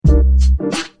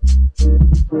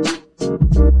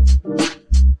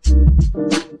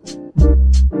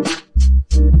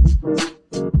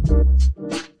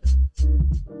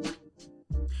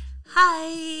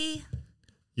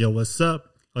Yo, what's up?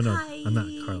 Oh, no, Hi. I'm not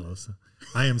Carlos.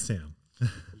 I am Sam.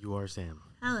 You are Sam.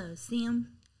 Hello, Sam.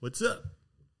 What's up?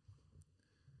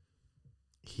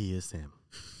 He is Sam.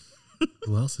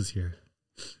 Who else is here?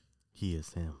 He is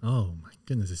Sam. Oh, my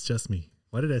goodness. It's just me.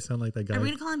 Why did I sound like that guy? Are we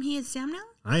going to call him He is Sam now?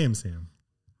 I am Sam.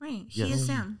 Right. Yes. He is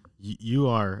Sam. You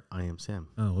are I am Sam.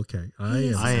 Oh, okay. He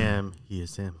is I Sam. am He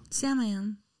is Sam. Sam I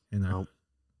am. And Nope.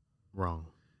 Wrong.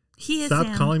 He is stop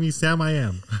Sam. calling me Sam. I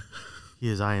am. He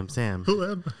is I am Sam. Who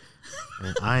am I?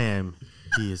 And I am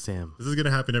He is Sam. This is going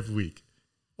to happen every week.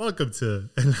 Welcome to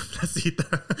En La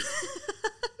Placita.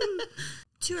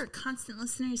 To our constant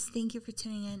listeners, thank you for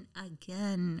tuning in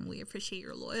again. We appreciate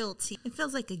your loyalty. It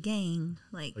feels like a gang.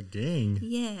 Like, A gang.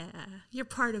 yeah, you're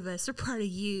part of us. We're part of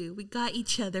you. We got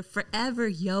each other forever,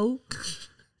 yo.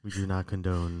 We do not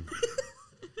condone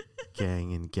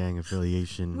gang and gang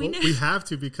affiliation. We We have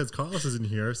to because Carlos isn't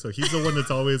here, so he's the one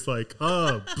that's always like,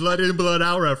 oh, blood in, blood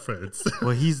out reference.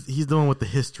 Well, he's the one with the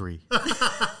history.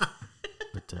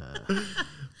 But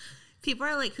People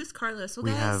are like, who's Carlos? Well, We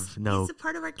guys, have no- he's a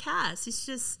part of our cast. He's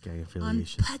just gang on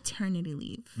affiliation. paternity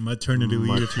leave. Maternity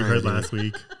leave, if you heard Maternity. last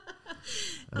week.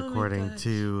 Oh my According gosh.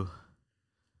 to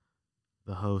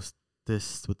the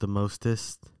hostess with the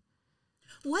mostest.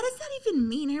 What does that even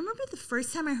mean? I remember the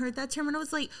first time I heard that term and I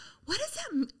was like, what is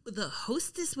that? The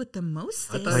hostess with the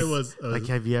mostest? I thought it was. Like,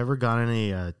 have you ever gotten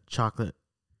a chocolate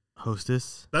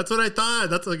hostess? That's what I thought.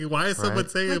 That's like, why is someone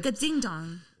Right. saying like a ding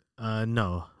dong.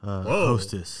 No, Whoa.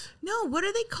 hostess. No, what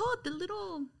are they called? The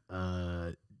little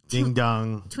Ding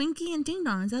dong, Twinkie and ding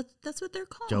dong. That's what they're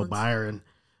called. Joe Byron.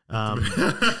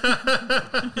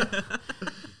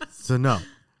 So no,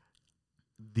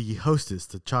 the hostess,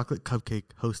 the chocolate cupcake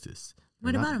hostess.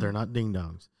 What about 'em? They're not ding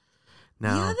dongs.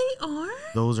 Now, Yeah, they are.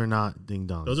 those are not ding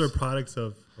dongs. those are products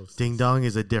of Hostess. Ding dong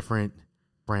is a different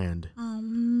brand. Oh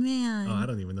man, Oh, I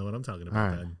don't even know what I'm talking about. All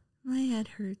right. Then. my head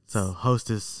hurts. So a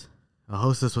hostess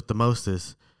with the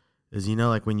mostest is,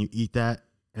 like when you eat that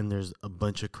and there's a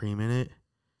bunch of cream in it,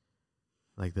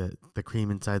 like the cream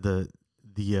inside the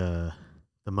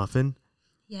muffin,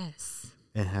 yes.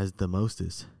 it has the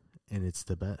mostest and it's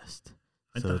the best.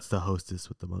 So it's the hostess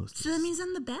with the mostest. So that means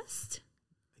I'm the best.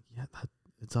 Yeah,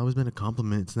 it's always been a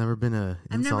compliment. It's never been a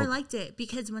I've insult. never liked it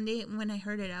because one day when I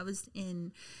heard it, I was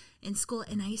in school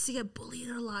and I used to get bullied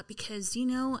a lot because,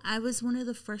 I was one of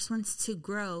the first ones to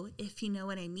grow, if you know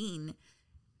what I mean,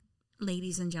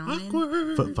 ladies and gentlemen.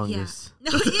 Awkward. Foot fungus.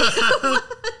 No, ew.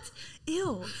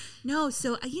 Ew. No,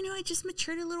 so, I just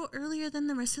matured a little earlier than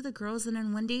the rest of the girls. And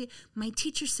then one day my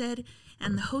teacher said,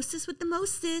 and the hostess with the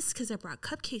mostest, because I brought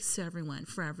cupcakes to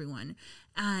for everyone.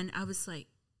 And I was like,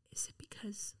 is it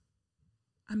because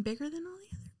I'm bigger than all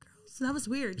the other girls? That was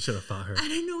weird. You should have fought her. I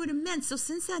didn't know what it meant. So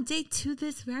since that day to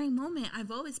this very moment, I've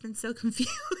always been so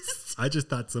confused. I just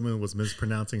thought someone was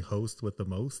mispronouncing host with the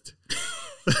most.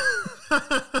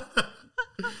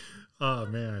 Oh,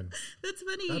 man. That's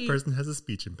funny. That person has a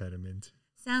speech impediment.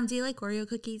 Sam, do you like Oreo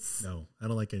cookies? No, I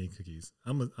don't like any cookies.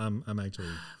 I'm actually.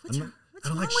 What's I'm wrong? I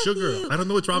don't wrong like with sugar. you? I don't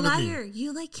know what's wrong with Liar. me.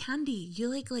 You like candy. You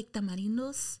like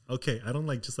tamarindos. Okay, I don't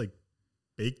like just like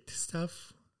baked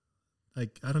stuff.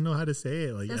 Like, I don't know how to say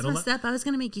it. Like, That's I don't messed up. I was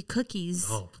going to make you cookies.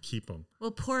 Oh, keep them.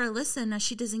 Well, poor Alyssa. Now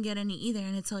she doesn't get any either,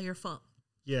 and it's all your fault.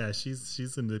 Yeah, she's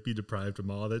going to be deprived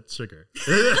from all that sugar.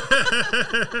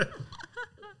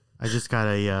 I just got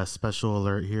a special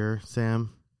alert here,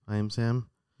 Sam. I am Sam.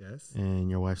 Yes. And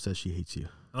your wife says she hates you.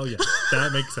 Oh, yeah.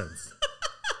 That makes sense.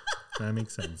 That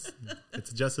makes sense.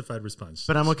 It's a justified response.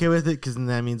 But I'm okay with it because then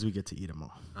that means we get to eat them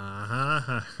all.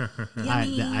 Uh-huh.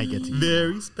 I get to eat.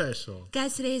 Very special.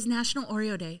 Guys, today is National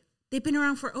Oreo Day. They've been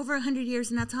around for over 100 years,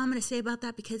 and that's all I'm going to say about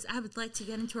that because I would like to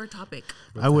get into our topic.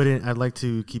 I wouldn't. I'd like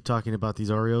to keep talking about these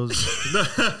Oreos.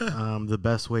 The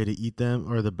best way to eat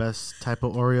them, or the best type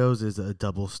of Oreos, is a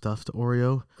double stuffed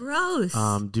Oreo. Gross.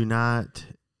 Do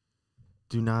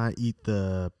not eat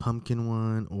the pumpkin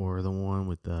one or the one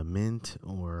with the mint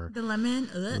or the lemon.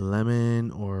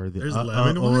 lemon or the There's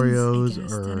lemon ones? Oreos I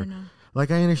guess, I or don't know. like,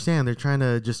 I understand they're trying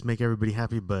to just make everybody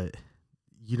happy, but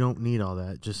you don't need all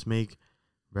that. Just make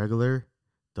regular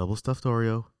double stuffed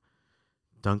Oreo,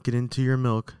 dunk it into your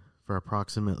milk for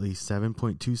approximately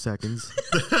 7.2 seconds.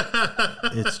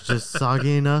 It's just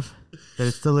soggy enough that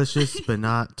it's delicious, but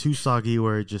not too soggy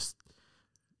where it just,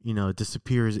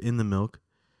 disappears in the milk.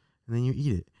 And then you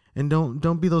eat it. And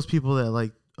don't be those people that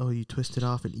like, oh, you twist it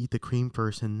off and eat the cream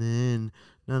first and then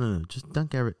no. Just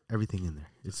dunk everything in there.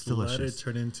 It's delicious. Let it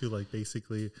turn into like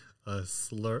basically a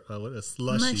slushy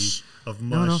Mush. of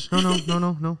mush.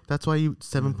 No. That's why you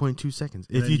 7.2 seconds.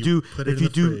 And If then you do put it in the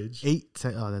fridge. 8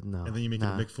 seconds, no. And then you make it a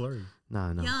McFlurry.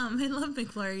 No. Yum, I love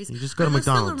McFlurries. You just go Are to those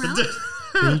still McDonald's.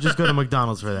 around? You just go to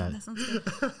McDonald's for That that. sounds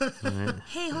good. All right.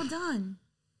 Hey, hold on.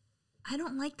 I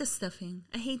don't like the stuffing.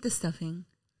 I hate the stuffing.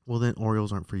 Well, then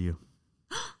Oreos aren't for you.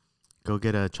 Go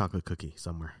get a chocolate cookie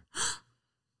somewhere.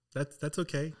 That's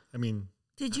okay. I mean,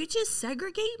 Did you just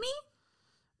segregate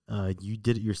me? You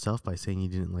did it yourself by saying you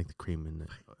didn't like the cream in it.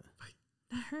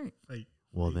 That hurt.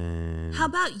 Well, then. How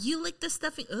about you lick the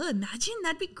stuffing? Ugh, imagine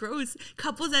that'd be gross.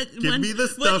 Couples that give me the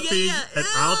stuffing and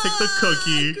I'll take the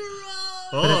cookie. Gross.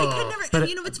 Oh. I could never. But and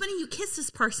you know what's funny? You kiss this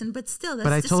person, but still, that's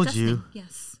But I told disgusting. you.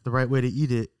 Yes. The right way to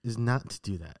eat it is not to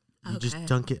do that. You just Okay.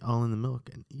 dunk it all in the milk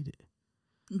and eat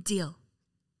it. Deal.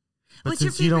 But What's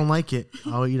your since you don't favorite- like it,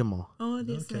 I'll eat them all. Oh,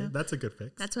 this. Okay, that's a good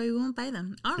fix. That's why we won't buy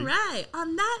them. All right.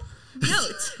 On that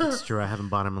note, It's true. I haven't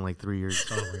bought them in like 3 years.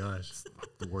 Oh my gosh,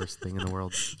 The worst thing in the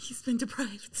world. he's been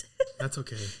deprived. that's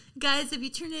okay. Guys, if you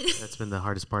turn it. That's been the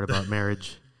hardest part about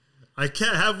marriage. I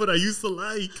can't have what I used to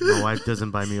like. My wife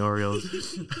doesn't buy me Oreos.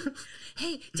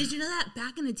 Hey, did you know that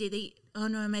back in the day they? Oh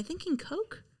no, am I thinking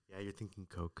Coke? Yeah, you're thinking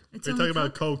Coke. It's Are you only talking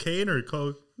about Coke? cocaine or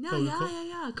coke? No,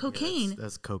 yeah, cocaine.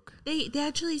 That's Coke. They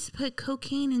actually used to put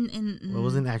cocaine in Well, it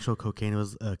wasn't actual cocaine. It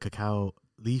was a cacao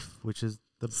leaf, which is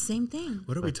the. same thing.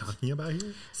 What are we talking about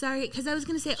here? Sorry, because I was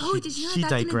gonna say, oh, did you know she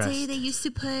back in the day digressed. they used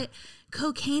to put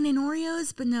cocaine in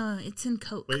Oreos, but no, it's in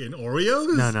Coke. Wait, in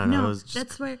Oreos? No. It was just,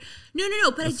 that's where. No.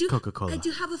 But I That's do. Coca-Cola. I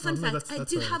do have a fun no, fact. that's- I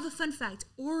that's do right. have a fun fact.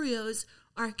 Oreos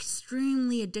are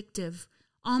extremely addictive,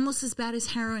 almost as bad as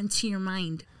heroin to your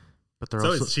mind. but they're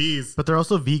So also is cheese. but they're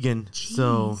also vegan.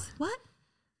 So Jeez. What?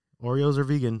 Oreos are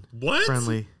vegan What?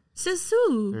 friendly. Says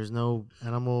who? There's no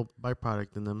animal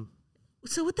byproduct in them.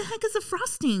 So what the heck is a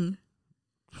frosting?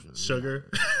 Sugar.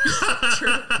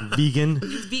 Vegan.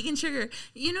 It's vegan sugar.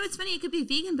 You know, it's funny. It could be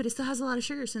vegan, but it still has a lot of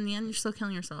sugar. So in the end, you're still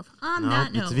killing yourself. On No,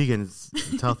 that note, it's vegan.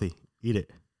 It's healthy. Eat it.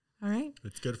 all right.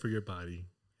 It's good for your body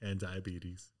and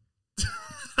diabetes.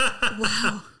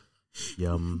 Wow.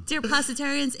 Yum. Dear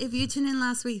Placitarians, if you tuned in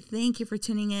last week, thank you for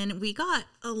tuning in. We got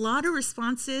a lot of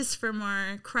responses from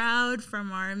our crowd,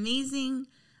 from our amazing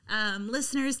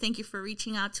listeners. Thank you for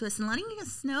reaching out to us and letting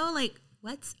us know, like,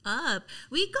 what's up.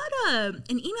 We got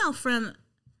an email from,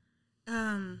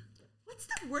 what's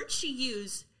the word she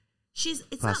used?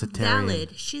 It's not Placitarian.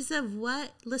 valid. She's a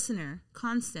what listener?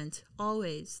 Constant,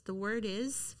 always. The word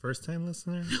is First time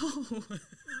listener?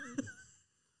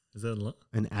 Is that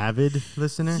An avid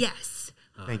listener. yes.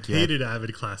 Thank you. Hated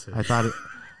avid classes. I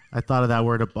thought of that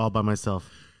word all by myself.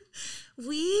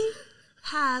 We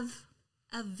have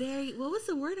a very, what was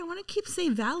the word? I want to keep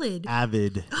saying valid.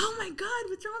 Avid. Oh my God,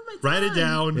 what's wrong with my Write it tongue?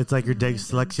 down. It's like your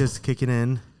dyslexia's kicking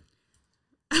in.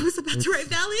 I was about to write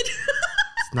valid.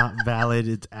 It's not valid.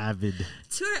 It's avid.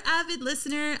 To our avid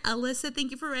listener, Alyssa,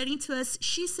 thank you for writing to us.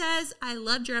 She says, I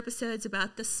loved your episodes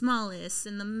about the smallest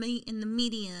and the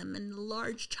medium and the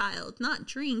large child, not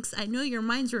drinks. I know your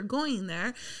minds were going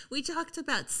there. We talked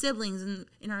about siblings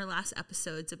in our last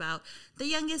episodes about the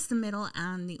youngest, the middle,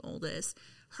 and the oldest.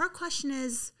 Her question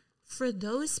is, for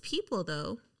those people,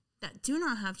 though, that do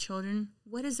not have children,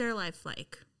 what is their life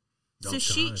like? Oh, So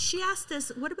she God. asked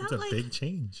us, what about It's a like, big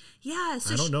change. yeah,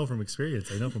 so I don't know from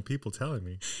experience. I know from people telling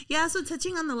me. yeah, so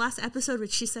touching on the last episode,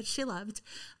 which she said she loved,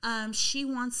 she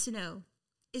wants to know,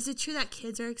 is it true that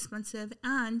kids are expensive?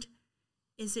 And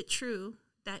is it true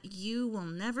that you will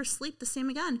never sleep the same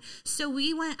again? So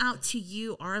we went out to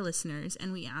you, our listeners,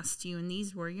 and we asked you, and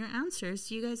these were your answers.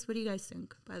 You guys, what do you guys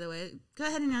think, by the way? Go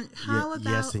ahead and how about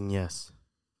yes and yes.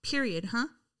 period, huh?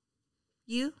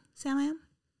 You, Sam?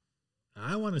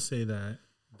 I want to say that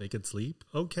they could sleep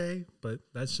okay, but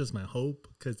that's just my hope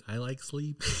because I like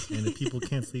sleep. And if people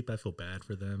can't sleep, I feel bad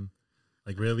for them.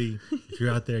 Like, really, if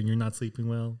you're out there and you're not sleeping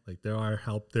well, like,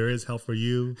 there is help for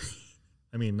you.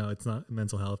 I mean, no, it's not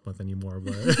mental health month anymore,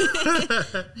 but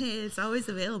Hey, it's always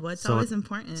available. It's So- always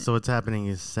important. So what's happening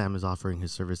is Sam is offering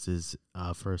his services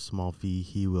for a small fee.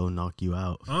 He will knock you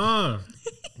out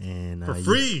and for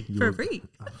free. you for will- free.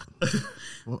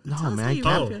 Well, Tell no, us man, how you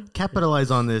Oh. feel.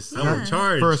 capitalize on this. I would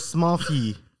charge For a small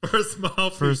fee. for a small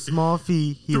fee. For a small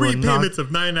fee, he 3 will knock. payments of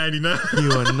 $9.99. He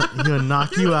will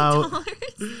knock you out,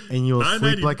 $3. and you will sleep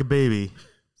 $9.90. like a baby.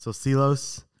 So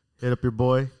Silos, hit up your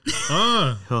boy.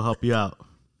 He'll help you out.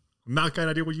 I'm not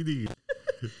gonna do what you need.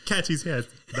 Catch his hands,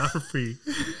 not for free.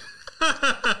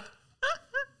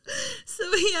 So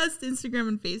we asked Instagram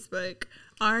and Facebook,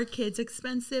 are kids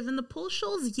expensive? And the poll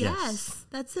shows yes.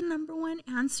 That's the number one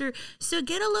answer. So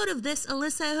get a load of this.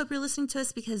 Alyssa, I hope you're listening to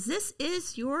us because this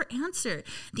is your answer.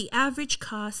 The average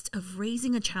cost of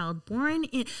raising a child born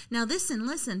in... Now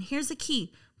listen, here's the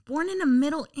key. born in a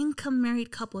middle-income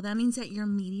married couple. That means that you're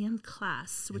medium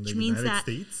class, In which the means United that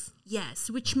States? yes,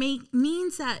 which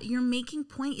means that your making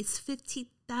point is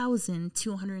 50,000 to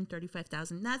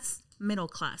 135,000. That's middle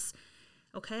class.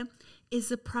 Okay, is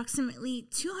approximately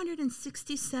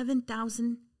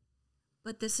 267,000.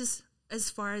 But this is as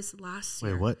far as last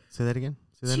year. Wait, what? Say that again.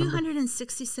 Say that number.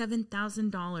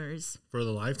 $267,000 For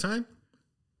the lifetime?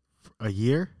 A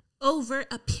year? over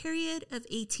a period of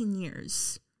 18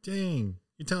 years. Dang.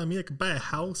 You're telling me I could buy a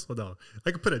house? Hold on.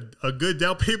 I could put a good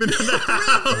down payment on the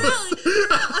house. Really?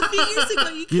 A few years ago,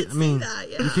 you could say that.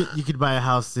 Yeah. you could buy a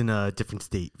house in a different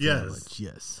state. For that Yes. much,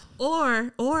 yes.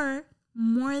 Or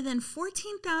more than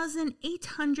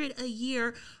 $14,800 a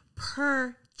year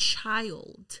per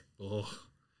child. Oh.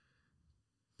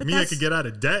 But I could get out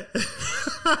of debt.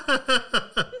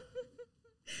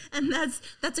 And that's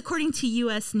according to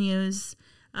U.S. News,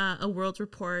 a world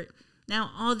report.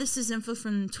 Now, all this is info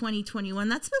from 2021.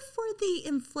 That's before the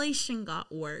inflation got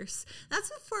worse. That's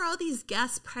before all these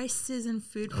gas prices and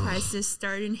food prices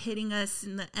started hitting us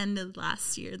in the end of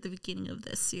last year, the beginning of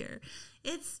this year.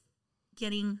 It's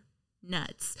getting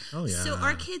nuts. Oh, yeah. So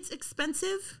are kids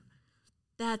expensive?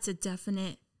 That's a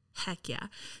definite heck yeah.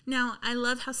 Now, I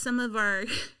love how some of our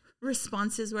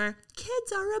responses were,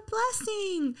 kids are a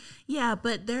blessing. Yeah,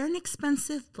 but they're an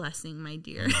expensive blessing, my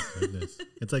dear. Oh, my goodness.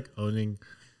 It's like owning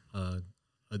a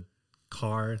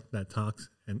car that talks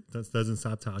and doesn't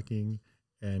stop talking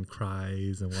and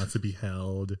cries and wants to be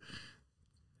held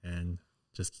and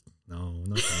just no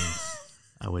thanks.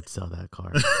 I would sell that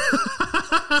car.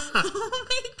 Oh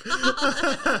my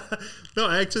God. No,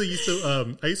 I actually used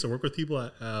to work with people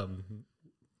at,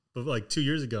 like 2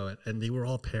 years ago, and they were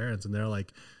all parents, and they're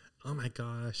like, oh my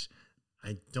gosh,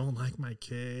 I don't like my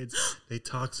kids. They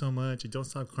talk so much. They don't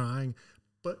stop crying.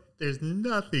 But there's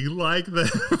nothing like them.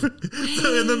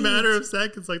 So in the matter of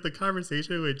seconds, like the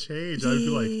conversation would change. I'd be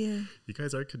like, you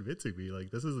guys aren't convincing me.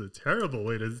 Like, this is a terrible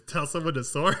way to tell someone a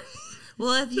story.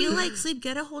 Well, if you like sleep,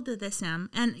 get a hold of this, Sam.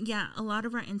 And yeah, a lot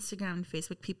of our Instagram and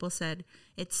Facebook people said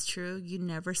it's true. You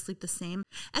never sleep the same.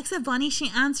 Except Bonnie, she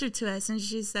answered to us and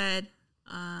she said,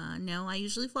 no, I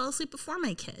usually fall asleep before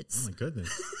my kids. Oh my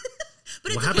goodness.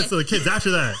 But What happens to the kids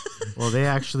after that? Well, they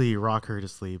actually rock her to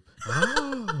sleep.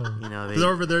 Oh. You know, They're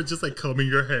over there just like combing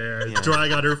your hair,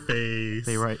 drying out her face.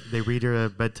 They read her a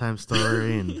bedtime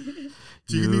story and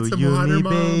Do you need some water, me,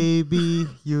 Mom? baby,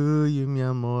 you mi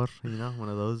amor. You know, one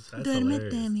of those. That's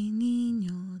Duérmete, hilarious. mi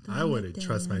niño, I wouldn't duérmete,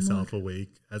 trust mi myself amor. awake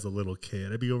as a little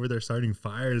kid. I'd be over there starting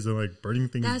fires and like burning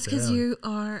things That's because down. you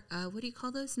are, what do you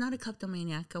call those? Not a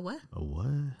kleptomaniac, a what? A what?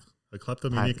 A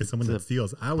kleptomaniac is someone that it's a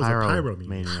steals. I was a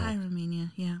pyromaniac.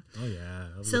 Pyromania, yeah. Oh yeah.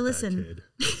 I was So a bad listen.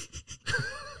 kid.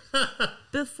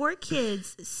 Before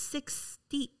kids,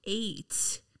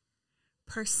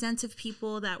 68% of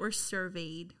people that were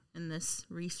surveyed in this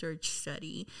research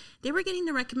study, they were getting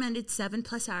the recommended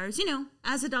 7+ hours. You know,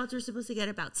 as adults, we're supposed to get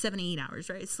about 7 to 8 hours,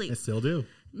 right? Sleep. I still do.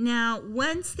 Now,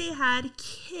 once they had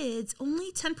kids,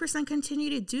 only 10% continue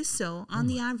to do so on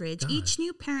the average. God. Each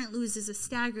new parent loses a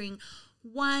staggering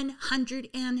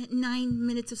 109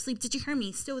 minutes of sleep. Did you hear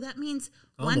me? So that means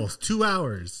Almost 2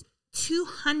 hours.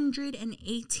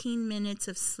 218 minutes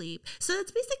of sleep. So that's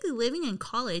basically living in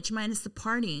college minus the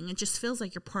partying. It just feels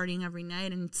like you're partying every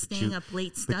night and staying up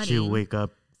late But studying. you wake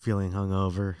up feeling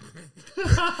hungover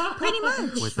Pretty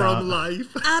much. From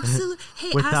life. Absolutely.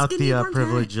 Hey, without ask a the newborn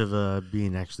privilege of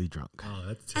being actually drunk. Oh,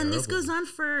 that's terrible. And this goes on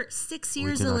for 6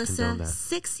 years, do not condone Alyssa. that.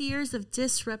 6 years of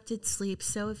disrupted sleep.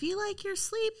 So if you like your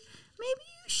sleep, maybe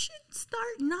you should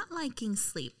start not liking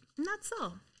sleep. And that's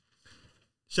all.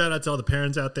 Shout out to all the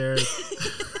parents out there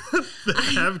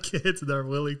that have kids and are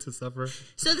willing to suffer.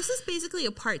 So this is basically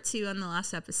a part 2 on the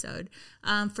last episode.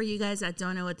 For you guys that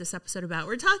don't know what this episode about,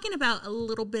 we're talking about a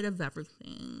little bit of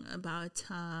everything about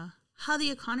how the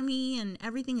economy and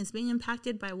everything is being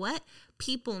impacted by what?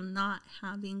 People not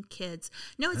having kids.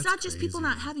 No, it's That's not just people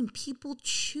crazy. not having, people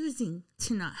choosing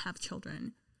to not have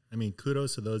children. I mean,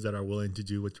 kudos to those that are willing to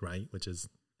do what's right, which is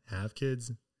have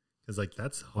kids. Because, like,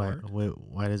 that's hard.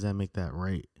 Why does that make that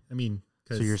right? I mean,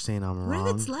 So because you're saying I'm What if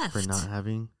wrong it's for left? not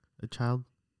having a child?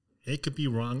 it could be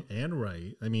wrong and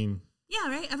right. I mean, Yeah,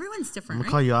 right? Everyone's I'm different, gonna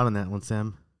right? call you out on that one,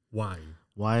 Sam. why?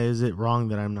 Why is it wrong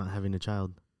that I'm not having a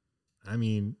child? I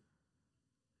mean,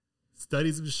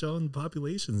 studies have shown the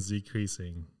population's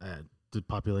decreasing. The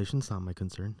population's not my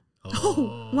concern.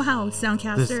 Oh, wow,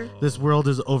 Soundcaster. This world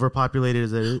is overpopulated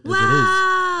as it is.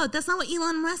 Wow, that's not what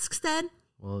Elon Musk said.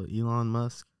 Well, Elon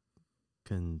Musk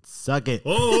can suck it.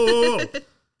 Oh,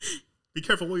 be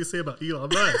careful what you say about Elon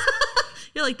Musk.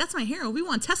 You're like, that's my hero. We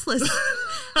want Teslas.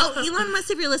 Elon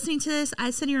Musk, if you're listening to this,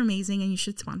 I said you're amazing and you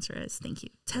should sponsor us. Thank you.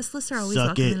 Teslas are always Suck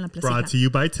welcome it. in La Placita. Brought to you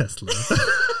by Tesla.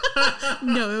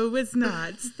 No, it was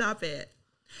not. Stop it.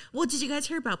 Well, did you guys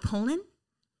hear about Poland?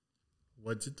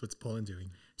 What's Poland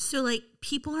doing? So, like,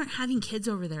 people aren't having kids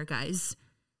over there, guys.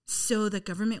 So the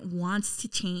government wants to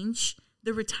change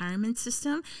the retirement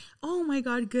system. Oh my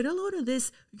God, get a load of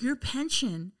this. Your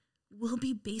pension will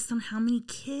be based on how many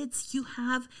kids you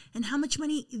have and how much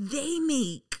money they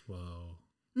make. Whoa.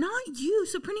 Not you.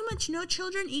 So pretty much no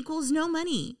children equals no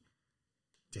money.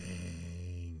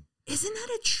 Dang. Isn't that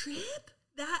a trip?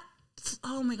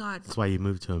 Oh my God. That's why you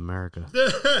moved to America.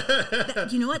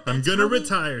 You know what? I'm That's going to probably-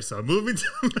 retire, so I'm moving to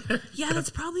America. Yeah, that's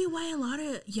probably why a lot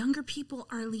of younger people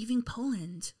are leaving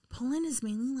Poland. Poland is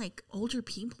mainly like older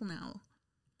people now.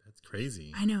 That's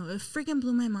crazy. I know. It freaking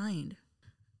blew my mind.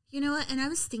 You know what? And I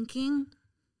was thinking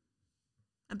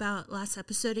about last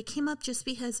episode. It came up just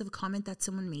because of a comment that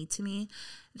someone made to me.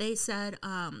 They said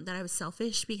that I was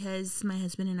selfish because my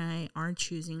husband and I are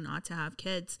choosing not to have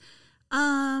kids.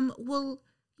 Well,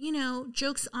 you know,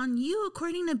 joke's on you,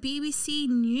 according to BBC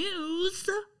News.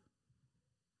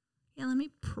 Yeah, let me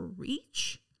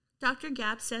preach. Dr.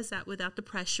 Gap says that without the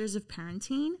pressures of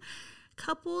parenting,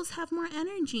 couples have more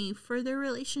energy for their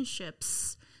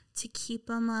relationships to keep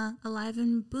them alive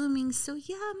and booming. So,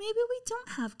 yeah, maybe we don't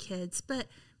have kids, but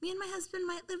me and my husband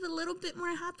might live a little bit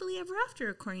more happily ever after,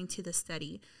 according to the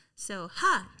study. So,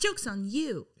 joke's on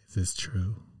you. Is this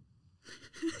true?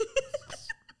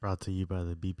 Brought to you by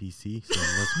the BBC. So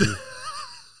let's be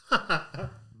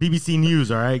BBC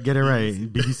News, all right? Get it right.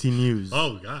 BBC News.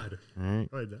 Oh, God. All right.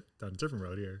 Oh, down a different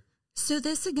road here. So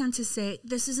this again to say,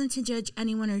 this isn't to judge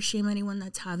anyone or shame anyone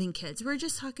that's having kids. We're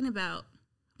just talking about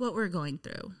what we're going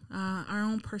through, our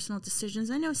own personal decisions.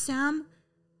 I know Sam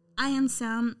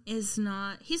is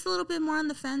not, he's a little bit more on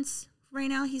the fence right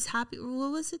now. He's happy.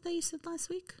 What was it that you said last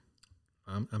week?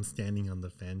 I'm standing on the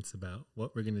fence about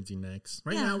what we're going to do next.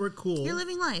 Right Yeah. now, we're cool. You're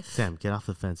living life. Sam, get off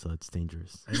the fence, though. It's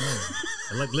dangerous. I know.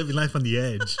 I like living life on the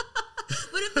edge.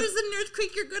 But if there's an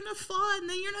earthquake, you're going to fall, and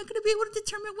then you're not going to be able to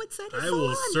determine what side you I fall will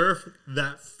on. surf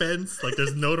that fence like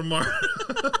there's no tomorrow.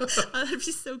 That'd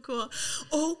be so cool.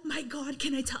 Oh my God,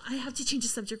 can I tell? I have to change the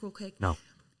subject real quick. No.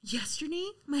 Yesterday,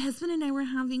 my husband and I were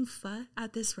having pho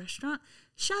at this restaurant.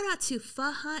 Shout out to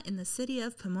Pho Hut in the city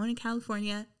of Pomona,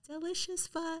 California. Delicious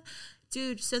pho.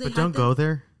 Dude, so they But don't go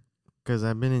there, because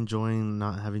I've been enjoying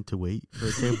not having to wait for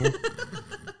a table.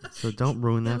 So don't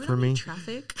ruin that for me.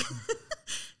 Traffic.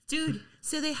 Dude,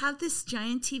 so they have this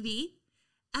giant TV,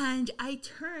 and I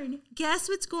turn. Guess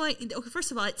what's going? Okay,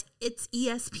 first of all, it's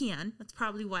ESPN. That's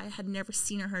probably why I had never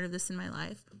seen or heard of this in my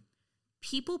life.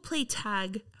 People play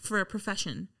tag for a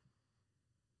profession.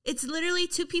 It's literally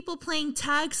two people playing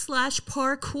tag /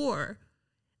 parkour.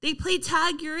 They play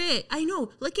tag. You're it. I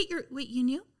know. Look at your. Wait, you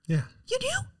knew? Yeah. You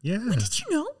knew? Yeah. When did you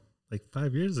know? Like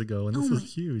 5 years ago, and this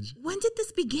was huge. When did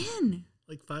this begin?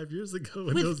 Like 5 years ago,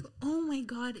 when those Oh my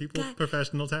God. people God,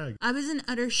 professional tag. I was in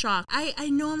utter shock. I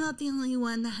know I'm not the only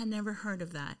one that had never heard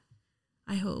of that.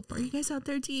 I hope. Are you guys out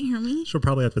there? Do you hear me? She'll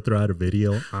probably have to throw out a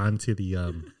video onto the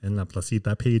En La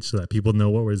Placita page so that people know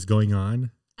what was going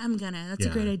on. I'm gonna. That's a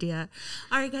great idea.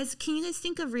 All right, guys. Can you guys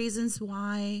think of reasons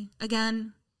why,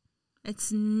 again,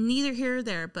 it's neither here or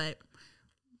there, but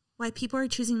why people are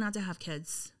choosing not to have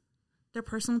kids? Their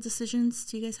personal decisions.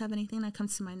 Do you guys have anything that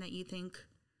comes to mind that you think?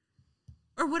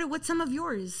 Or what's some of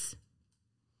yours?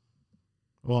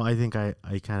 Well, I think I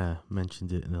kind of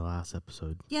mentioned it in the last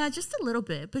episode. Yeah, just a little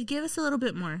bit, but give us a little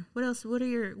bit more. What else? What are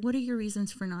your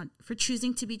reasons for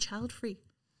choosing to be child free?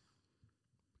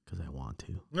 Because I want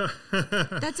to.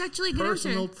 That's actually a good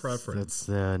Personal answer. preference. That's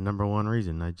the number one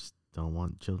reason. I just don't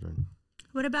want children.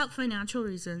 What about financial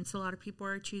reasons? A lot of people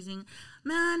are choosing.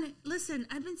 Man, listen,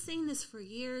 I've been saying this for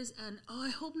years, and I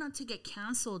hope not to get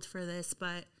canceled for this,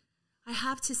 but I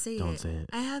have to say Don't say it.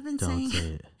 I have been Don't saying say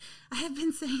it. I have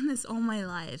been saying this all my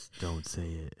life. Don't say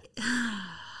it.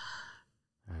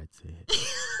 All right, say it.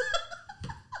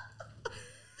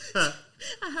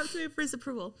 I have to wait for his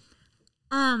approval.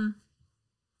 I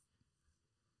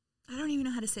don't even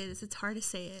know how to say this. It's hard to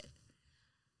say it.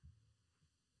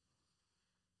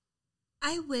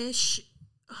 I wish.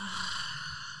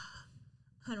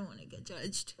 I don't want to get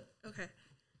judged. Okay.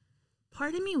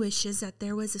 Part of me wishes that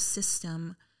there was a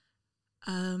system,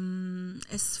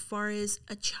 as far as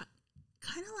a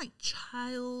kind of like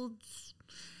child's.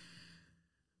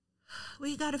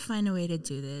 We got to find a way to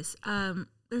do this.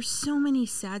 There's so many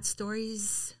sad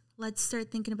stories. Let's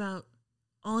start thinking about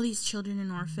all these children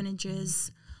in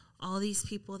orphanages, all these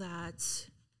people that,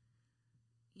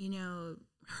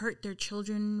 hurt their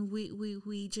children.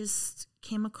 We just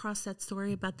came across that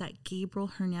story about that Gabriel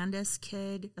Hernandez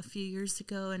kid a few years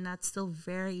ago, and that's still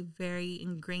very, very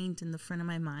ingrained in the front of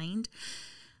my mind.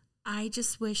 I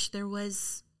just wish there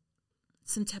was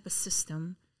some type of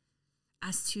system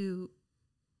as to,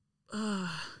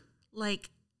 like,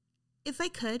 if I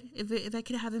could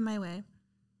have it my way,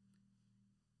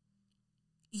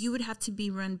 you would have to be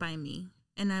run by me,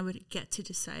 and I would get to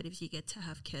decide if you get to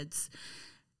have kids.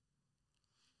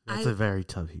 That's a very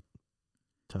touchy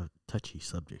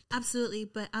subject. Absolutely,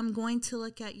 but I'm going to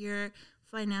look at your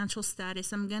financial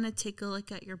status. I'm going to take a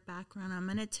look at your background. I'm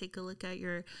going to take a look at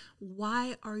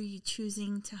why are you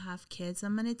choosing to have kids?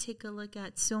 I'm going to take a look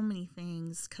at so many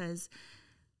things because,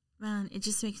 man, it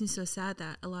just makes me so sad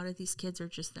that a lot of these kids are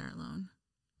just there alone.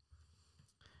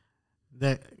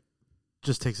 That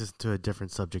just takes us to a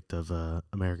different subject of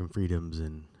American freedoms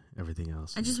and everything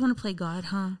else. I just want to play God,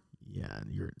 huh? Yeah,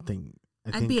 your thing.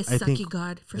 I'd be a sucky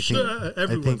God for sure. I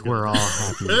think we're all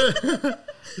happy.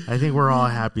 I think we're all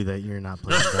happy that you're not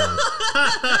playing God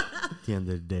at the end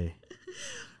of the day.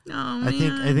 Oh, man.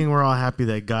 I think we're all happy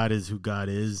that God is who God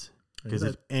is. Because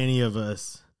if any of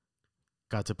us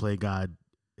got to play God,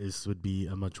 this would be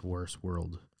a much worse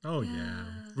world. Oh, yeah.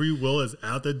 Free will is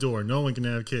out the door. No one can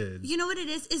have kids. You know what it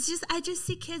is? It's just, I just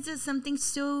see kids as something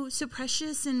so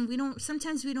precious, and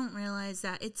sometimes we don't realize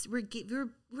that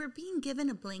we're being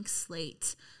given a blank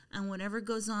slate, and whatever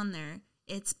goes on there,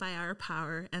 it's by our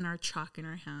power and our chalk in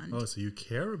our hand. Oh, so you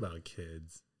care about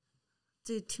kids.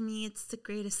 Dude, to me, it's the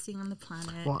greatest thing on the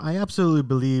planet. Well, I absolutely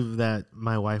believe that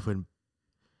my wife would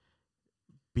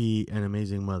be an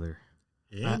amazing mother.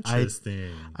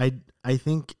 Interesting. I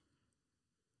think,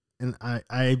 and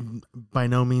I by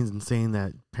no means in saying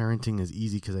that parenting is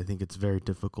easy, because I think it's very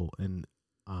difficult, and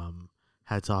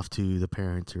hats off to the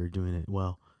parents who are doing it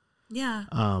well. Yeah,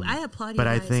 I applaud you but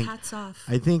guys. Hats off.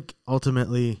 I think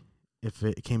ultimately, if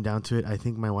it came down to it, I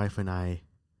think my wife and I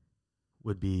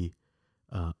would be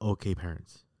okay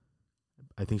parents.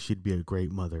 I think she'd be a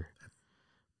great mother.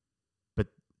 But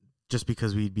just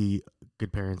because we'd be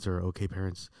good parents or okay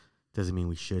parents doesn't mean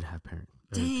we should have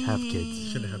have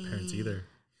kids. Shouldn't have parents either.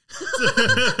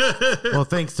 Well,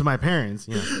 thanks to my parents,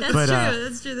 yeah.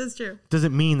 That's true. That's true.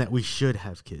 Doesn't mean that we should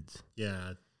have kids.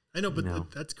 Yeah, I know,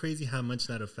 but that's crazy how much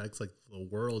that affects like the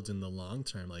world in the long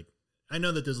term. Like, I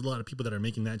know that there's a lot of people that are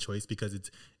making that choice because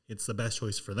it's the best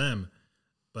choice for them.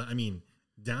 But I mean,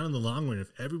 down in the long run,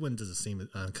 if everyone does the same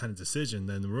kind of decision,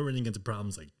 then we're running into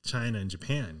problems like China and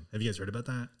Japan. Have you guys heard about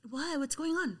that? Why? What's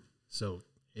going on? So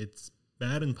it's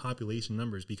bad in population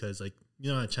numbers because, like,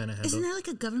 you know how China has... Isn't there like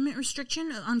a government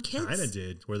restriction on kids? China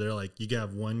did, where they're like, you can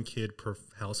have one kid per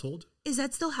household. Is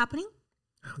that still happening?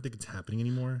 I don't think it's happening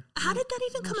anymore. How did that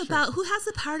even come about? Who has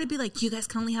the power to be like, you guys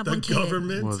can only have one kid? The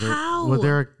government. How? Well,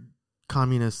 they're a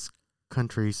communist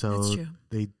country, so That's true.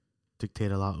 They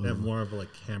dictate a lot. They have more of a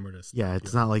like hammer to... Yeah,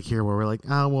 it's not like here where we're like,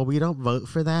 oh, well, we don't vote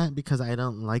for that because I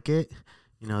don't like it.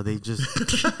 You know, they just...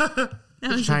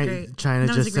 China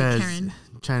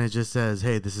just says,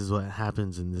 hey, this is what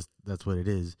happens, and that's what it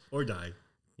is. Or die.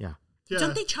 Yeah.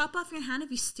 Don't they chop off your hand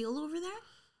if you steal over there?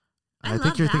 I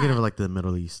think you're thinking of like the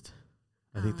Middle East.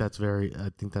 I think that's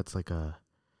like a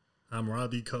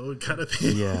Hammurabi code kind of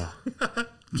thing. Yeah.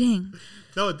 Dang.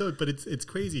 No, but it's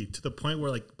crazy to the point where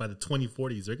like by the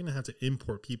 2040s, they're going to have to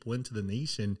import people into the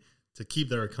nation to keep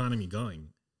their economy going.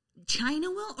 China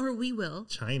will, or we will?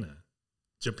 China.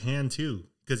 Japan too.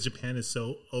 Because Japan is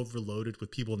so overloaded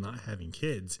with people not having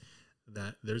kids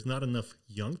that there's not enough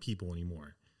young people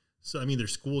anymore. So, I mean, their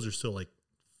schools are still like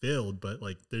filled, but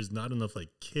like there's not enough like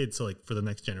kids. So like for the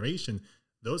next generation,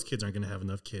 those kids aren't going to have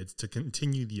enough kids to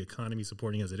continue the economy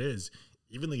supporting as it is.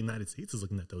 Even the United States is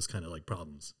looking at those kind of like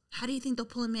problems. How do you think they'll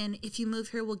pull them in? If you move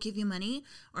here, we'll give you money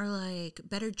or like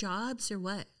better jobs or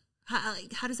what?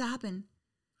 How does that happen?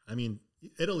 I mean,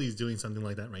 Italy's doing something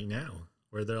like that right now,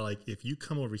 where they're like, if you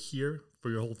come over here for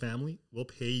your whole family, we'll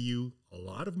pay you a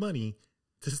lot of money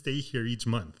to stay here each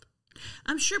month.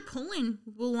 I'm sure Poland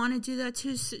will want to do that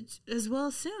too as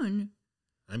well soon.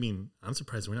 I mean, I'm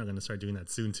surprised we're not going to start doing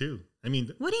that soon too. I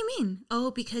mean, what do you mean?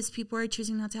 Oh, because people are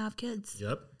choosing not to have kids.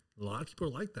 Yep. A lot of people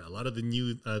are like that. A lot of the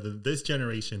new, this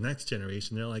generation, next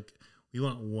generation, they're like, we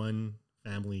want one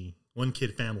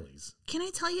kid families. Can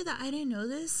I tell you that I didn't know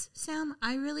this, Sam?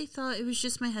 I really thought it was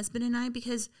just my husband and I,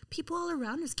 because people all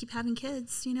around us keep having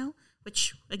kids, you know,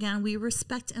 which again, we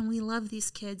respect and we love these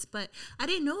kids, but I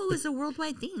didn't know it was a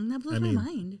worldwide thing. That blows my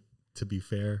mind. To be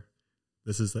fair,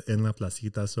 this is in La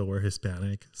Placita, so we're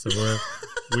Hispanic. So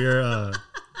we're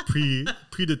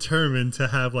predetermined to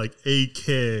have like 8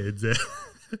 kids.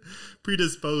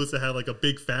 Predisposed to have like a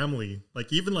big family.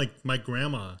 Like even like my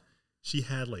grandma, she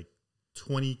had like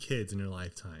 20 kids in her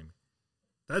lifetime.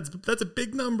 That's a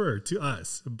big number to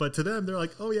us, but to them, they're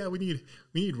like, oh yeah, we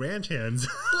need ranch hands.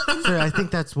 So I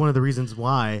think that's one of the reasons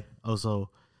why also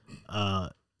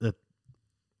that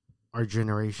our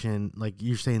generation, like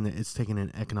you're saying, that it's taking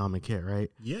an economic hit, right?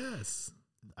 Yes.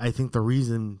 I think the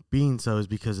reason being so is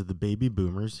because of the baby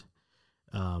boomers.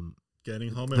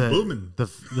 Getting home and booming. The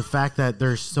fact that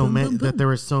there's so many that there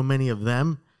were so many of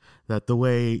them, that the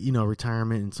way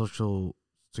retirement and Social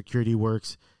Security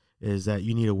works is that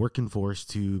you need a working force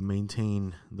to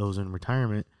maintain those in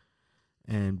retirement,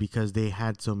 and because they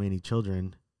had so many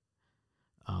children,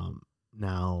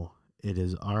 now it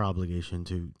is our obligation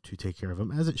to take care of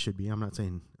them, as it should be. I'm not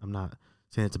saying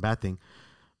it's a bad thing,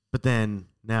 but then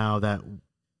now that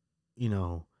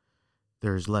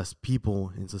there's less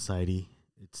people in society,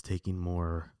 it's taking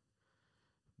more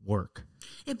work.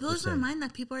 It blows my mind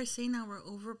that people are saying that we're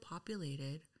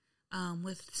overpopulated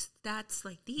with stats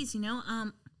like these,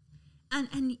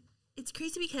 and it's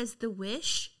crazy because the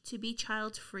wish to be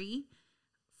child free,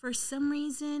 for some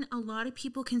reason, a lot of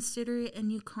people consider it a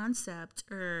new concept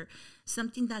or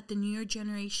something that the newer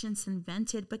generations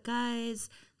invented. But guys,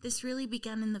 this really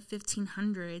began in the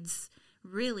 1500s,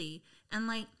 really. And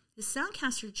like the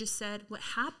Soundcaster just said, what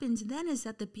happens then is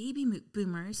that the baby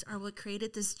boomers are what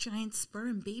created this giant spur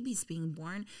in babies being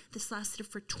born. This lasted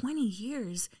for 20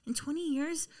 years. In 20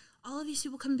 years, all of these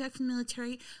people coming back from the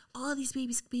military, all of these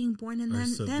babies being born, and then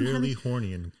severely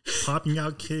horny and popping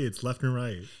out kids left and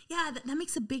right. Yeah, that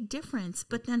makes a big difference.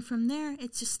 But then from there,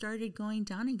 it just started going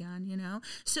down again,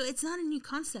 So it's not a new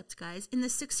concept, guys. In the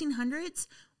 1600s,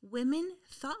 women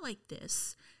thought like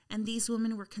this. And these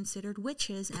women were considered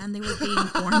witches, and they were being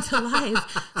born to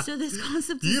life. So this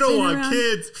concept you don't want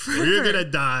kids, or you're gonna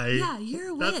die. Yeah, you're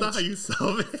a witch. That's not how you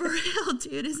solve it. For real,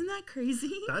 dude. Isn't that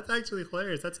crazy? That's actually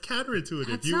hilarious. That's counterintuitive.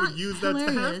 That's you would use that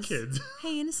to have kids.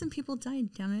 Hey, innocent people died,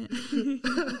 damn it.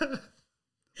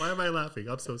 Why am I laughing?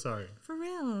 I'm so sorry. For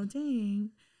real,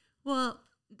 dang. Well,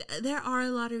 there are a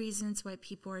lot of reasons why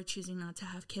people are choosing not to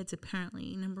have kids,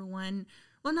 apparently. Number one,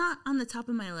 well, not on the top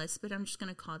of my list, but I'm just going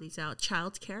to call these out.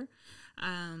 Childcare,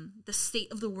 the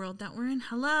state of the world that we're in.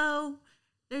 Hello.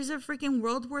 There's a freaking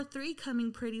World War III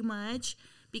coming pretty much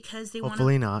because they want to.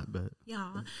 Hopefully not, but.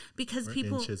 Yeah, because we're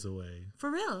people. Inches away.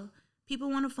 For real. People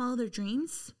want to follow their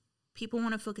dreams. People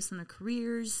want to focus on their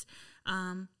careers.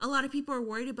 A lot of people are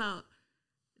worried about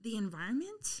the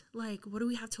environment. Like, what do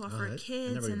we have to offer our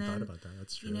kids? I never even thought about that.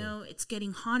 That's true. It's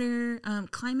getting hotter.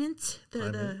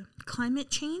 The climate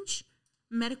change.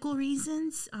 Medical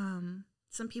reasons.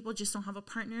 Some people just don't have a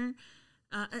partner.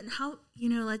 And how,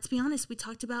 let's be honest, we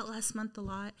talked about last month a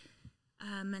lot,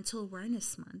 Mental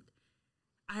Awareness Month.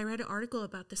 I read an article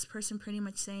about this person pretty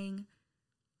much saying,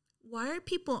 why are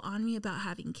people on me about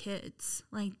having kids?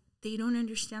 Like, they don't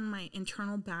understand my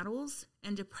internal battles,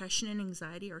 and depression and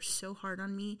anxiety are so hard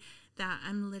on me that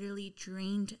I'm literally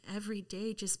drained every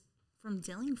day just from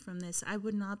dealing from this. I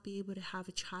would not be able to have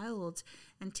a child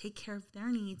and take care of their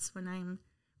needs when I'm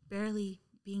barely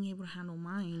being able to handle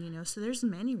mine, So there's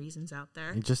many reasons out there.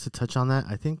 And just to touch on that,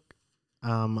 I think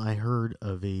I heard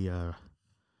of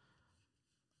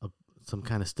some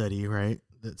kind of study, right,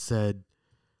 that said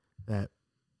that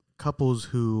couples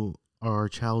who are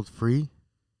child free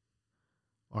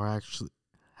are actually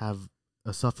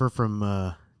suffer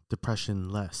from depression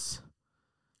less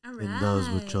than those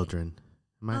with children.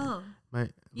 Yeah.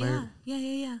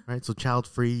 Right. So child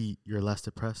free, you're less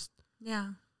depressed. Yeah.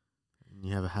 And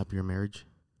you have a happier marriage.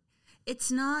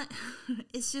 It's not.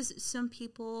 It's just some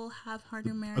people have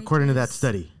harder marriages. According to that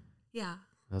study. Yeah.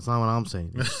 That's not what I'm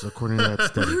saying. It's according to that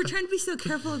study. We're trying to be so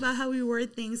careful about how we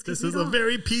word things. This is a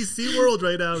very PC world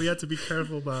right now. We have to be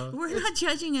careful about. We're not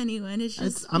judging anyone. It's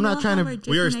just I'm not trying to.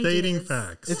 We are stating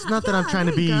facts. It's not that I'm trying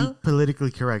to be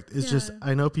politically correct. It's just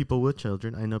I know people with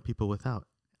children. I know people without,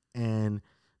 and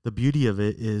the beauty of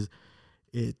it is,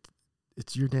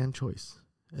 it's your damn choice.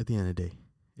 At the end of the day,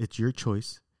 it's your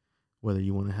choice whether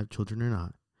you want to have children or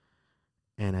not.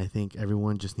 And I think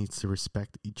everyone just needs to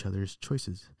respect each other's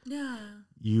choices. Yeah.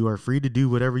 You are free to do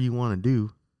whatever you want to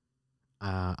do.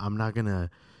 I'm not going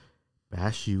to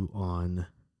bash you on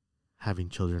having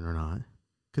children or not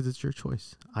because it's your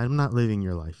choice. I'm not living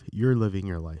your life. You're living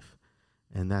your life.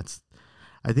 And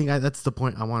I think that's the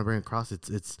point I want to bring across.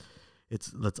 It's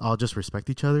let's all just respect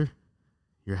each other.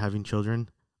 You're having children.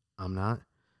 I'm not.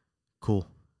 Cool.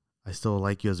 I still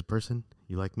like you as a person.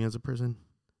 You like me as a person.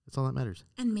 That's all that matters.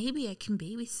 And maybe I can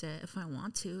babysit if I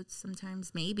want to. It's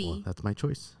sometimes maybe. Well, that's my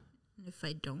choice. And if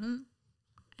I don't,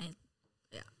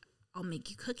 I'll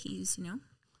make you cookies,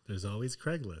 There's always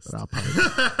Craigslist. But I'll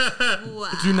probably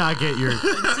wow. Do not get your Do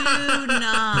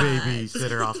not.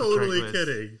 babysitter off Totally of Craigslist.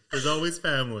 kidding. There's always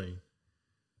family.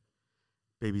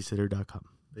 Babysitter.com.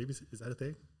 Is that a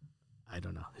thing? I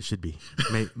don't know. It should be.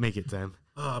 Make it, Sam.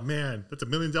 Oh man, that's $1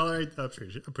 million.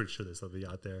 I'm pretty sure there's something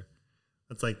out there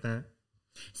that's like that.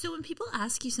 So when people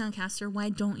ask you, Soundcaster, why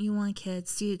don't you want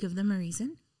kids? Do you give them a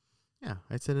reason? Yeah,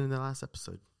 I said it in the last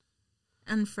episode.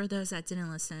 And for those that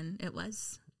didn't listen, it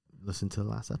was. Listen to the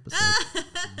last episode.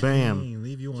 Bam. Dang,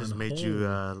 leave you Just on made hold.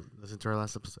 you listen to our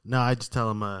last episode. No, I just tell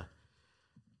them I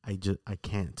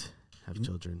can't have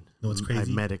children. know what's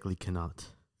crazy? I medically cannot.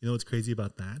 You know what's crazy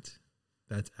about that?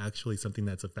 That's actually something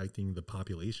that's affecting the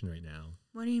population right now.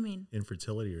 What do you mean?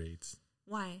 Infertility rates.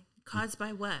 Why? Caused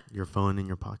by what? Your phone in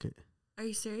your pocket. Are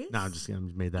you serious? No, I'm just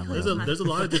made that There's one a, up. there's a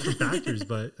lot of different factors,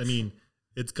 but I mean,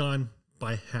 it's gone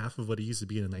by half of what it used to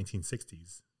be in the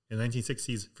 1960s. In the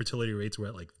 1960s, fertility rates were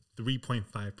at like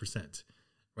 3.5%.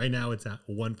 Right now, it's at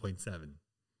 1.7.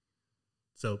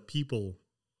 So people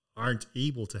aren't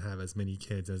able to have as many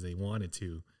kids as they wanted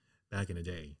to back in the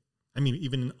day. I mean,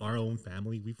 even in our own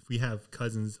family, we have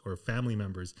cousins or family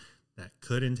members that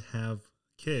couldn't have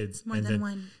kids. More and than then,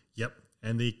 one. Yep.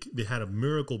 And they had a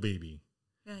miracle baby.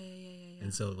 Yeah.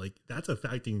 And so, like, that's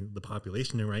affecting the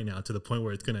population right now to the point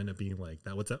where it's going to end up being like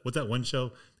that. What's that one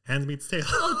show? Handmaid's Tale.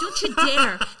 Oh, don't you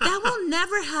dare. That will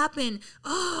never happen.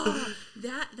 Oh,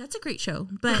 that's a great show.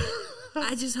 But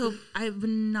I just hope I would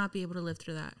not be able to live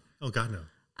through that. Oh, God, no.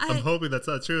 I'm hoping that's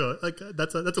not true. Like,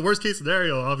 that's a worst case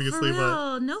scenario, For obviously.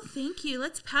 real. No, thank you.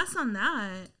 Let's pass on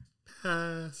that. But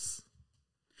pass.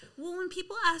 Well, when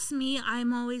people ask me,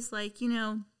 I'm always like,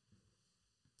 I'm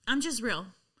just real.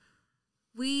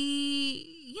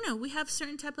 We have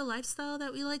certain type of lifestyle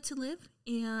that we like to live,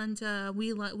 and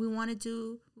we want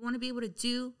to be able to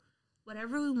do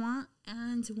whatever we want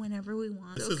and whenever we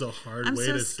want. This is a hard I'm way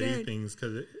so to say scared. things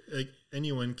because like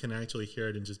anyone can actually hear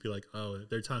it and just be like, "Oh,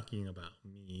 they're talking about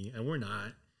me," and we're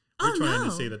not. We're trying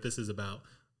to say that this is about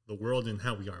the world and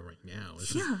how we are right now.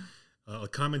 This is a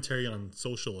commentary on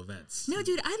social events. No,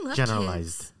 dude, I love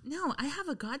Generalized. kids. No, I have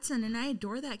a godson and I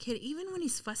adore that kid. Even when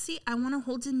he's fussy, I want to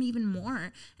hold him even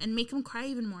more and make him cry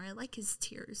even more. I like his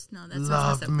tears. No, that's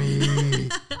Love me.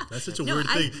 That's such a weird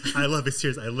thing. I love his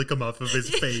tears. I lick him off of his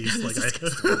face.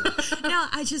 No,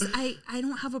 I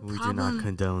don't have a We problem. do not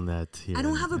condone that here. I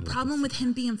don't have a in problem with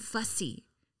him being fussy.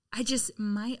 I don't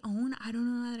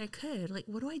know that I could. Like,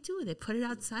 what do I do with it? Put it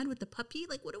outside with the puppy?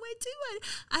 Like, what do I do?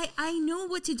 I know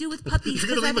what to do with puppies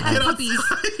because I've had puppies.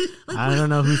 Like, I don't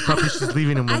know whose puppy she's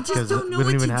leaving him with. I just because don't know we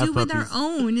what even to have do with our puppies.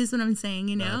 own, is what I'm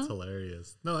saying, That's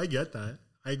hilarious. No, I get that.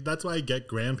 That's why I get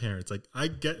grandparents. Like, I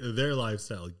get their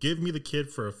lifestyle. Give me the kid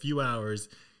for a few hours.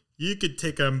 You could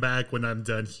take him back when I'm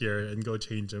done here and go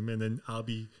change him, and then I'll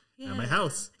be at my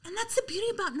house. And that's the beauty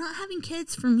about not having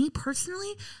kids. For me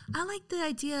personally, I like the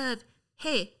idea of,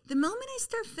 hey, the moment I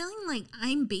start feeling like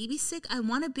I'm baby sick, I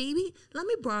want a baby, let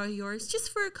me borrow yours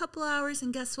just for a couple hours.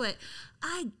 And guess what?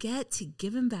 I get to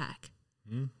give him back.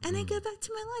 And I get back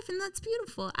to my life. And that's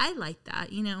beautiful. I like that,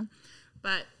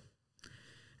 But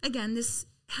again, this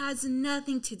has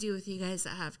nothing to do with you guys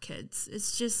that have kids.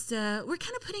 It's just, we're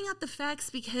kind of putting out the facts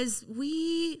because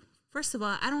first of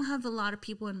all, I don't have a lot of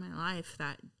people in my life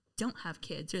that don't have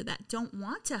kids or that don't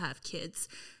want to have kids.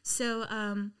 So,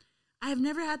 I've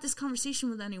never had this conversation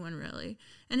with anyone really.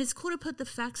 And it's cool to put the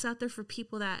facts out there for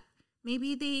people that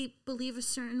maybe they believe a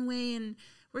certain way, and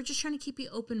we're just trying to keep you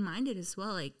open-minded as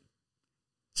well. Like,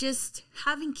 just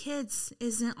having kids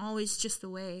isn't always just the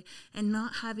way, and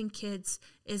not having kids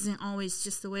isn't always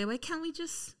just the way. Why can't we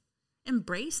just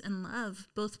embrace and love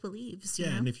both beliefs? Yeah,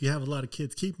 you know? and if you have a lot of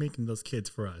kids, keep making those kids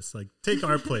for us. Like, take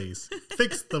our place.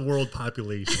 Fix the world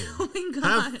population. Oh my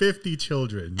God. Have 50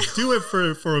 children. Do it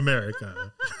for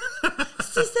America.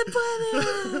 Sí se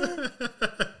puede.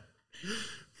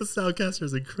 The Soundcaster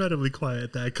is incredibly quiet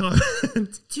at that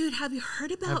comment. Dude, have you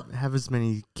heard about... Have as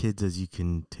many kids as you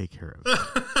can take care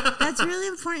of. That's really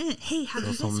important. Hey, have you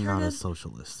Also, guys I'm heard not a of...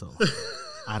 socialist, so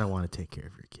I don't want to take care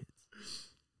of your kids.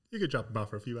 You could drop them off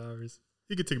for a few hours.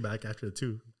 You could take them back after the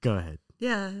 2. Go ahead.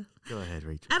 Yeah. Go ahead,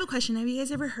 Rachel. I have a question. Have you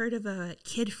guys ever heard of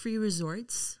kid-free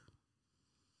resorts?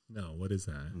 No, what is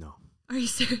that? No. Are you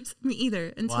serious? Me either.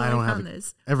 Until Well, I don't I have found a-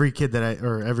 this. Every kid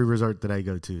every resort that I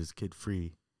go to is kid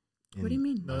free. What do you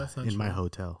mean? No, that's not in true. my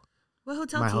hotel What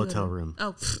hotel? my do you hotel go to? room.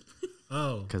 Oh,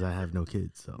 Oh, because I have no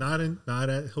kids. So not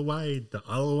at Hawaii, the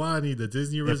Aulani, the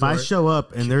Disney if Resort. I show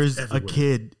up and there's everywhere. a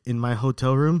kid in my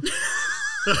hotel room,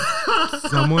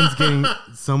 someone's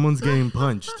getting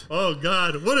punched. Oh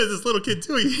God, what is this little kid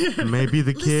doing here? Maybe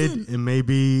the kid, Listen. and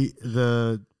maybe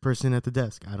the person at the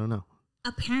desk. I don't know.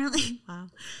 apparently, wow.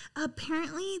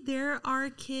 Apparently, there are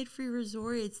kid-free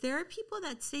resorts. There are people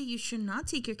that say you should not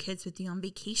take your kids with you on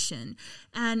vacation,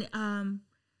 and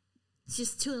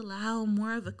just to allow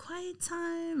more of a quiet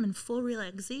time and full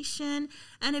relaxation.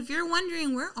 And if you're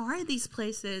wondering, where are these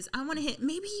places? I want to hit,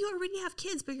 maybe you already have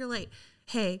kids, but you're like,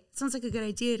 hey, sounds like a good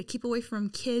idea to keep away from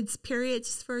kids, period,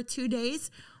 just for 2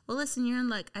 days. Well, listen, you're in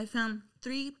luck. I found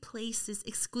 3 places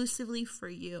exclusively for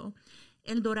you.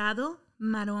 El Dorado,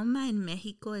 Maroma in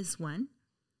Mexico is one.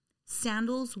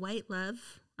 Sandals, White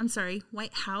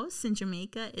House in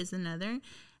Jamaica is another.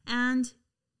 And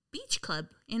Beach Club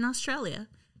in Australia.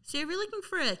 So if you're looking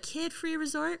for a kid-free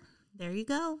resort, there you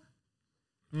go.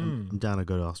 I'm down to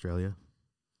go to Australia.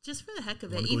 Just for the heck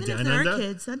of it. Even if there are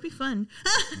kids, that'd be fun.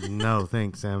 No,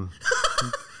 thanks, Sam.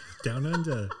 Down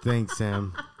under. Thanks,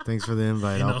 Sam. Thanks for the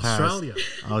invite. In I'll Australia.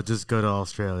 pass. I'll just go to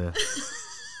Australia.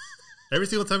 Every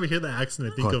single time I hear the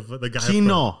accent, I think of the guy.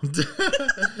 Chino.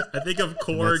 I think of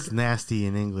Korg. That's nasty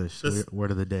in English. Word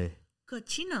of the day.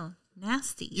 Cochino.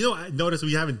 Nasty. You know, I noticed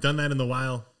we haven't done that in a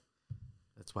while.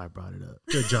 That's why I brought it up.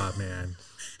 Good job, man.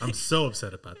 I'm so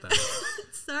upset about that.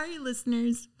 Sorry,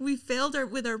 listeners. We failed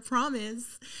with our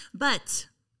promise. But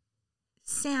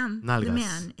Sam, Nalgas, the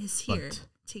man, is here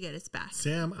to get us back.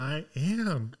 Sam, I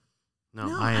am.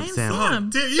 No, I am Sam. Oh,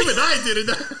 damn, even I did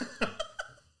it.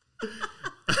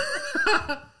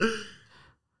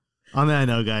 On that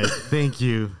note, guys, thank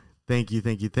you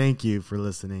for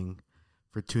listening,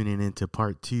 for tuning into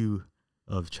part 2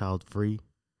 of Child Free.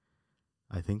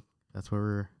 I think that's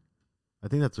what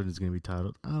it's going to be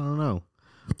titled. I don't know.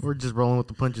 We're just rolling with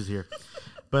the punches here.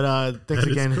 But thanks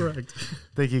That again. is correct.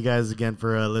 Thank you guys again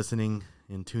for listening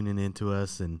and tuning into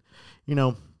us. And, you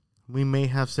know, we may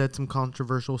have said some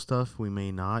controversial stuff. We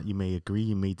may not. You may agree.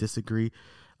 You may disagree.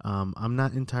 I'm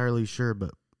not entirely sure,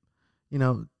 but, you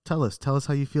know, tell us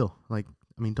how you feel. Like,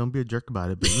 I mean, don't be a jerk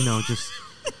about it, but, you know,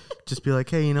 just be like,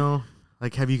 hey, you know,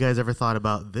 like, have you guys ever thought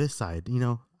about this side? You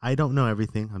know, I don't know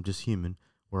everything. I'm just human.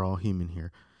 We're all human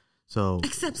here. So,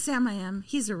 except Sam, I am.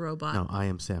 He's a robot. No, I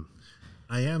am Sam.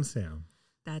 I am Sam.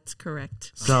 That's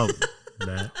correct. So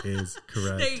that is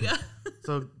correct. There you go.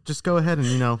 So just go ahead and,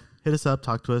 you know, hit us up,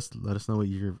 talk to us, let us know what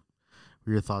your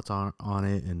thoughts are on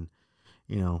it, and,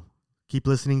 you know, keep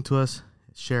listening to us.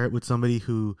 Share it with somebody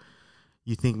who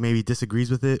you think maybe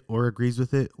disagrees with it or agrees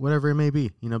with it, whatever it may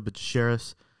be, you know. But just share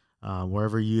us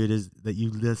wherever it is that you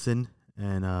listen.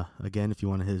 And again, if you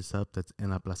want to hit us up, that's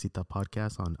En La Placita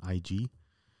Podcast on IG.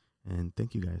 And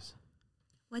thank you guys.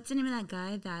 What's the name of that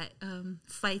guy that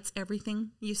fights everything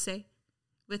you say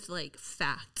with, like,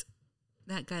 fact?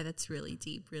 That guy that's really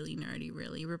deep, really nerdy,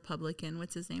 really Republican.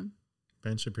 What's his name?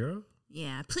 Ben Shapiro?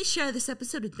 Yeah. Please share this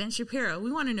episode with Ben Shapiro.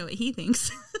 We want to know what he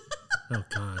thinks. Oh,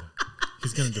 God.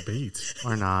 He's going to debate.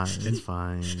 Or not. It's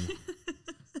fine.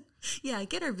 Yeah,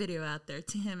 get our video out there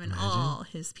to him and all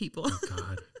his people. Oh,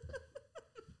 God.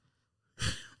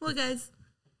 Well, guys,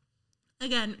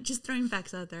 again, just throwing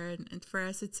facts out there. And for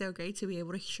us, it's so great to be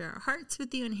able to share our hearts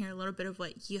with you and hear a little bit of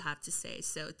what you have to say.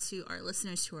 So to our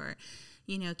listeners who are,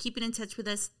 you know, keeping in touch with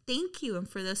us, thank you. And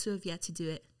for those who have yet to do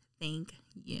it, thank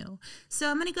you.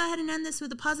 So I'm going to go ahead and end this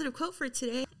with a positive quote for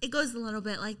today. It goes a little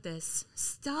bit like this.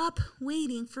 Stop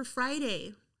waiting for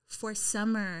Friday, for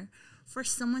summer, for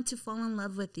someone to fall in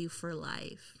love with you for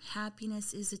life.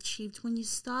 Happiness is achieved when you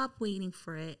stop waiting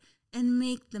for it and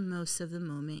make the most of the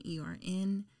moment you are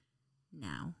in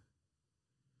now.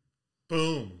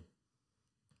 Boom.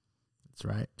 That's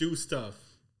right. Do stuff.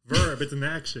 Verb, it's an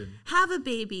action. Have a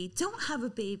baby. Don't have a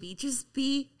baby. Just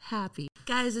be happy.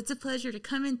 Guys, it's a pleasure to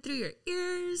come in through your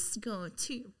ears, go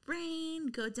to your brain,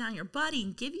 go down your body,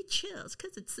 and give you chills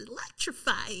because it's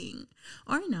electrifying.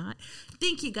 Or not.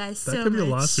 Thank you guys so much. That could be a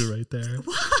lawsuit right there.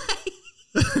 Why?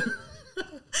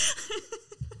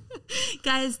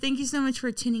 Guys, thank you so much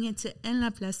for tuning into En La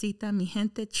Placita, mi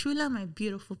gente chula, my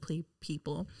beautiful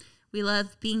people. We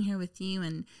love being here with you,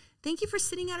 and thank you for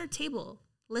sitting at our table,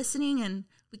 listening, and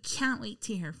we can't wait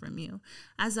to hear from you.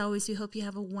 As always, we hope you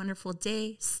have a wonderful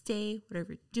day. Stay,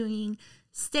 whatever you're doing,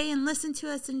 stay and listen to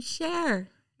us and share.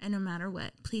 And no matter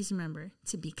what, please remember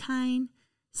to be kind,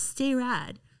 stay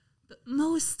rad, but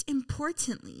most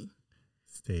importantly,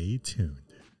 stay tuned.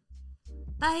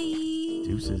 Bye.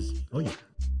 Deuces. Oh, yeah.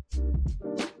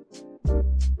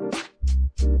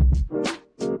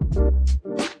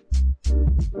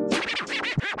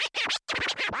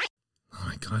 Oh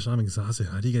my gosh, I'm exhausted.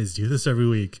 How do you guys do this every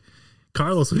week?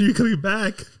 Carlos, when are you coming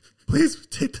back? Please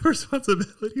take the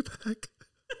responsibility back.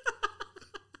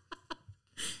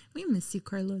 We miss you,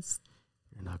 Carlos.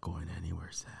 You're not going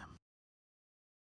anywhere, Sam.